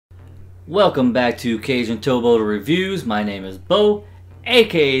Welcome back to Cajun Towboater Reviews. My name is Bo,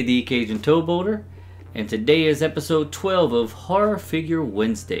 aka the Cajun Towboater, and today is episode 12 of Horror Figure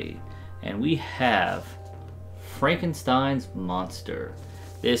Wednesday, and we have Frankenstein's monster.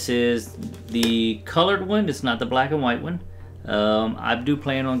 This is the colored one. It's not the black and white one. I do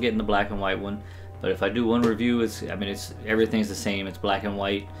plan on getting the black and white one, but if I do one review, everything's the same. It's black and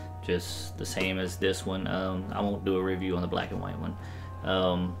white, just the same as this one. I won't do a review on the black and white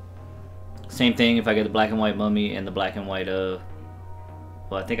one. Same thing if I get the black and white mummy and the black and white, well,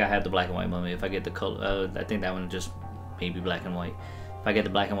 I think I have the black and white mummy. If I get the color, I think that one just maybe black and white. If I get the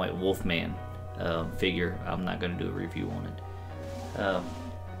black and white Wolfman figure, I'm not going to do a review on it.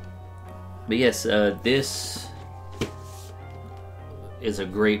 But yes, this is a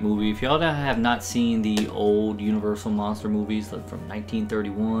great movie. If y'all have not seen the old Universal Monster movies like from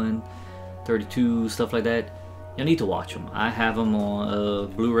 1931, 32, stuff like that, you need to watch them. I have them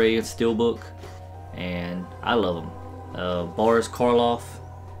on Blu-ray and Steelbook, and I love them. Boris Karloff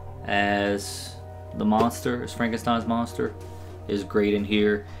as the monster, as Frankenstein's monster, is great in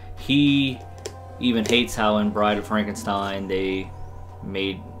here. He even hates how in Bride of Frankenstein they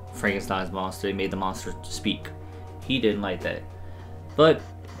made Frankenstein's monster, they made the monster speak. He didn't like that. But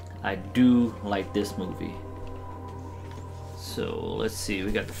I do like this movie. So let's see,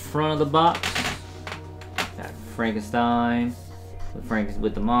 we got the front of the box. Got Frankenstein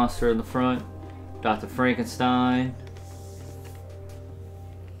with the monster in the front. Dr. Frankenstein.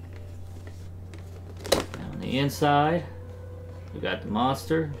 On the inside, we got the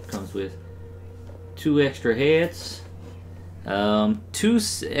monster. Comes with 2 extra heads, 2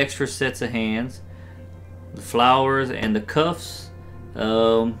 extra sets of hands, the flowers and the cuffs.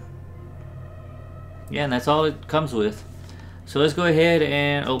 Yeah, and that's all it comes with. So let's go ahead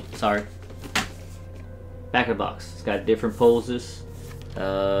and, oh, sorry. Back of the box. It's got different poses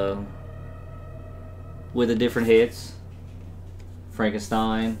with the different heads.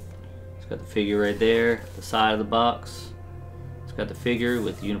 Frankenstein. It's got the figure right there. The side of the box. It's got the figure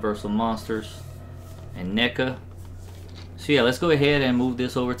with Universal Monsters and NECA. So yeah, let's go ahead and move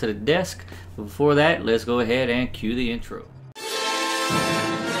this over to the desk. But before that, let's go ahead and cue the intro.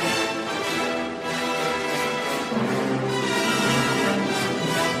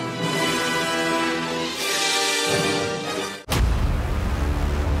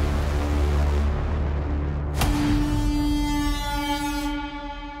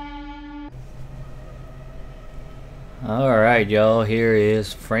 Alright y'all, here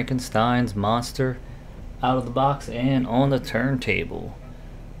is Frankenstein's monster out of the box and on the turntable.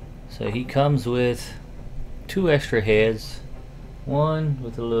 So he comes with 2 extra heads, one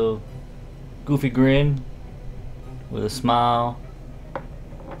with a little goofy grin with a smile,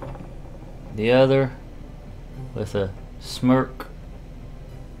 the other with a smirk.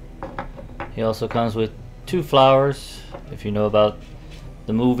 He also comes with 2 flowers. If you know about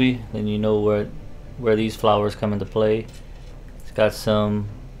the movie, then you know where these flowers come into play. It's got some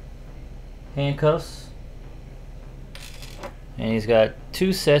handcuffs, and he's got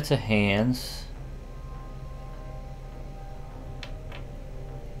 2 sets of hands,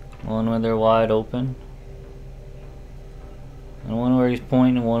 one when they're wide open and one where he's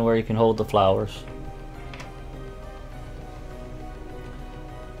pointing and one where he can hold the flowers.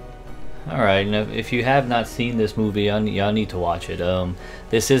 Alright, now if you have not seen this movie, y'all need to watch it.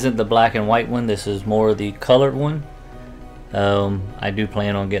 This isn't the black and white one, this is more the colored one. I do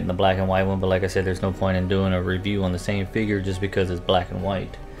plan on getting the black and white one, but like I said, there's no point in doing a review on the same figure just because it's black and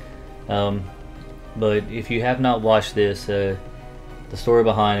white. But if you have not watched this, the story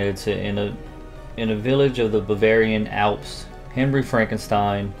behind it, it's in a village of the Bavarian Alps. Henry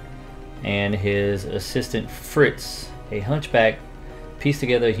Frankenstein and his assistant Fritz, a hunchback, piece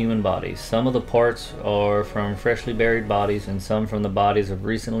together human bodies. Some of the parts are from freshly buried bodies and some from the bodies of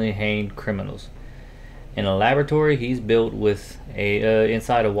recently hanged criminals. In a laboratory he's built with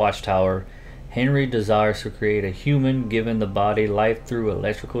inside a watchtower, Henry desires to create a human, giving the body life through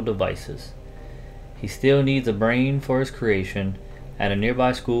electrical devices. He still needs a brain for his creation. At a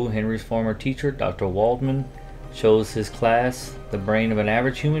nearby school, Henry's former teacher, Dr. Waldman, shows his class the brain of an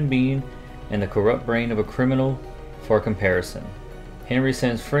average human being and the corrupt brain of a criminal for comparison. Henry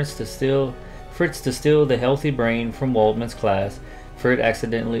sends Fritz to steal the healthy brain from Waldman's class. Fritz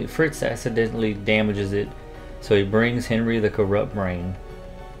accidentally damages it, so he brings Henry the corrupt brain.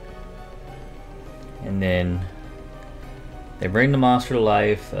 And then they bring the monster to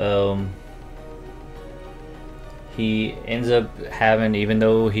life. He ends up having, even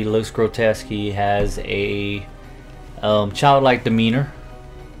though he looks grotesque, he has a childlike demeanor,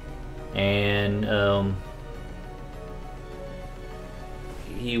 and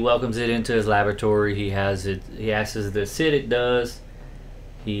he welcomes it into his laboratory. He has it. He asks it to sit. It does.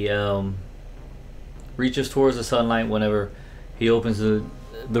 He reaches towards the sunlight whenever he opens the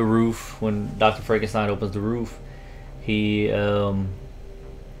roof. When Dr. Frankenstein opens the roof, he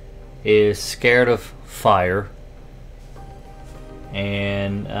is scared of fire,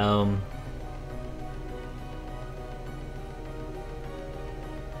 and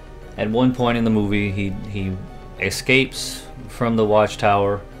at one point in the movie, he escapes from the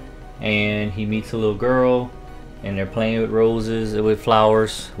watchtower, and he meets a little girl, and they're playing with roses, with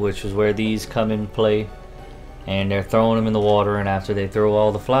flowers, which is where these come in play. And they're throwing them in the water, and after they throw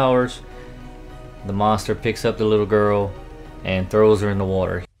all the flowers, the monster picks up the little girl and throws her in the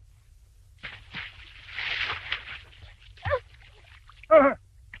water.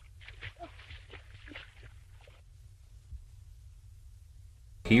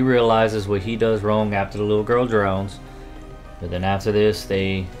 He realizes what he does wrong after the little girl drowns, but then after this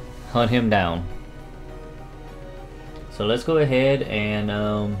they hunt him down. So let's go ahead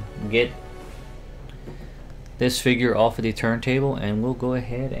and get this figure off of the turntable, and we'll go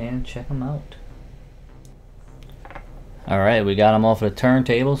ahead and check him out. Alright, we got him off of the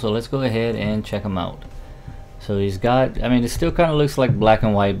turntable, so let's go ahead and check him out. So he's got, I mean, it still kind of looks like black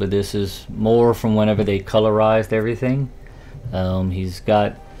and white, but this is more from whenever they colorized everything. He's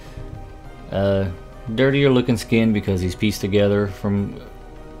got dirtier looking skin because he's pieced together from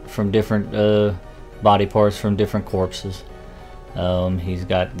different body parts from different corpses. He's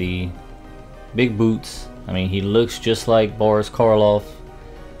got the big boots. I mean, he looks just like Boris Karloff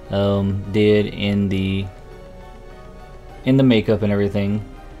did in the makeup and everything.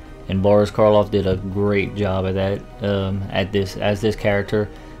 And Boris Karloff did a great job of that as this character,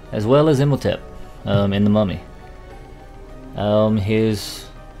 as well as Imhotep in The Mummy.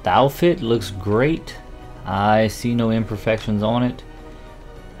 The outfit looks great. I see no imperfections on it.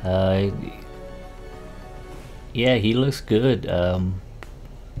 Yeah, he looks good.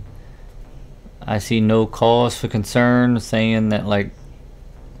 I see no cause for concern saying that like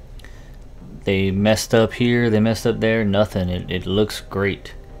they messed up here, they messed up there. Nothing. It looks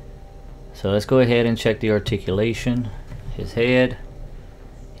great. So let's go ahead and check the articulation. His head,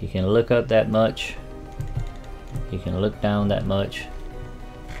 he can look up that much. He can look down that much.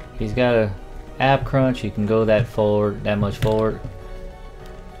 He's got a ab crunch. He can go that forward, that much forward,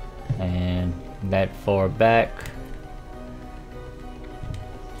 and that far back.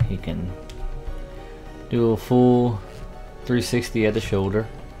 He can do a full 360 at the shoulder.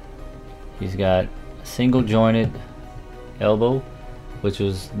 He's got a single jointed elbow, which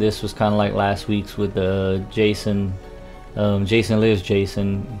was, this was kind of like last week's with the Jason Lives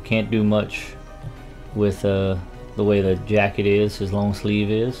Jason. You can't do much with the way the jacket is, his long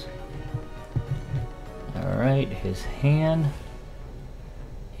sleeve is. Alright, his hand,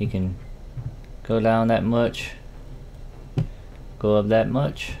 he can go down that much, go up that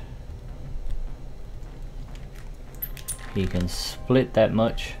much. He can split that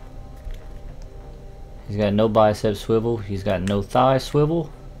much. He's got no bicep swivel. He's got no thigh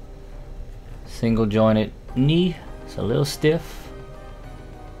swivel. Single jointed knee. It's a little stiff.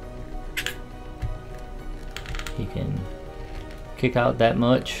 He can kick out that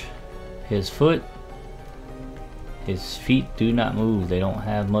much. His foot. His feet do not move. They don't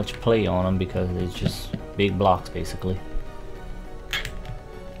have much play on them because it's just big blocks basically.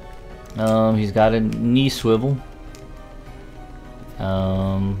 He's got a knee swivel.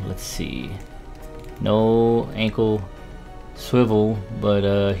 Let's see. No ankle swivel,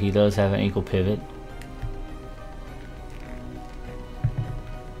 but he does have an ankle pivot.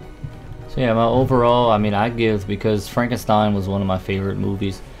 So yeah, my overall, I mean, I give, because Frankenstein was one of my favorite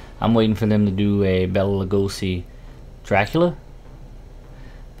movies. I'm waiting for them to do a Bela Lugosi Dracula,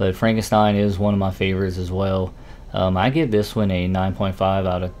 but Frankenstein is one of my favorites as well. I give this one a 9.5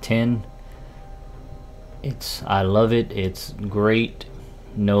 out of 10. I love it. It's great.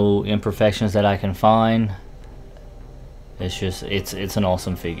 No imperfections that I can find. It's just, it's an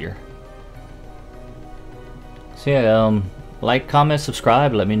awesome figure. So yeah, like, comment,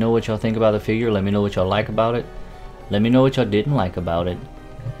 subscribe. Let me know what y'all think about the figure. Let me know what y'all like about it. Let me know what y'all didn't like about it,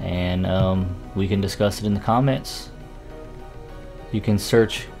 and we can discuss it in the comments. You can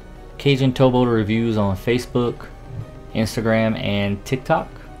search Cajun Towboater Reviews on Facebook, Instagram, and TikTok,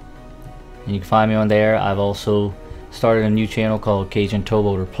 and you can find me on there. I've also started a new channel called Cajun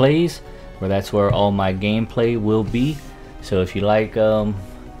Towboater Plays, where that's where all my gameplay will be. So if you like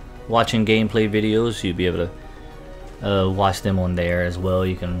watching gameplay videos, you'll be able to watch them on there as well.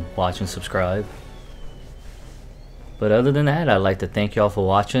 You can watch and subscribe. But other than that, I'd like to thank y'all for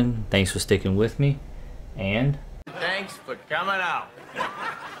watching. Thanks for sticking with me, and thanks for coming out.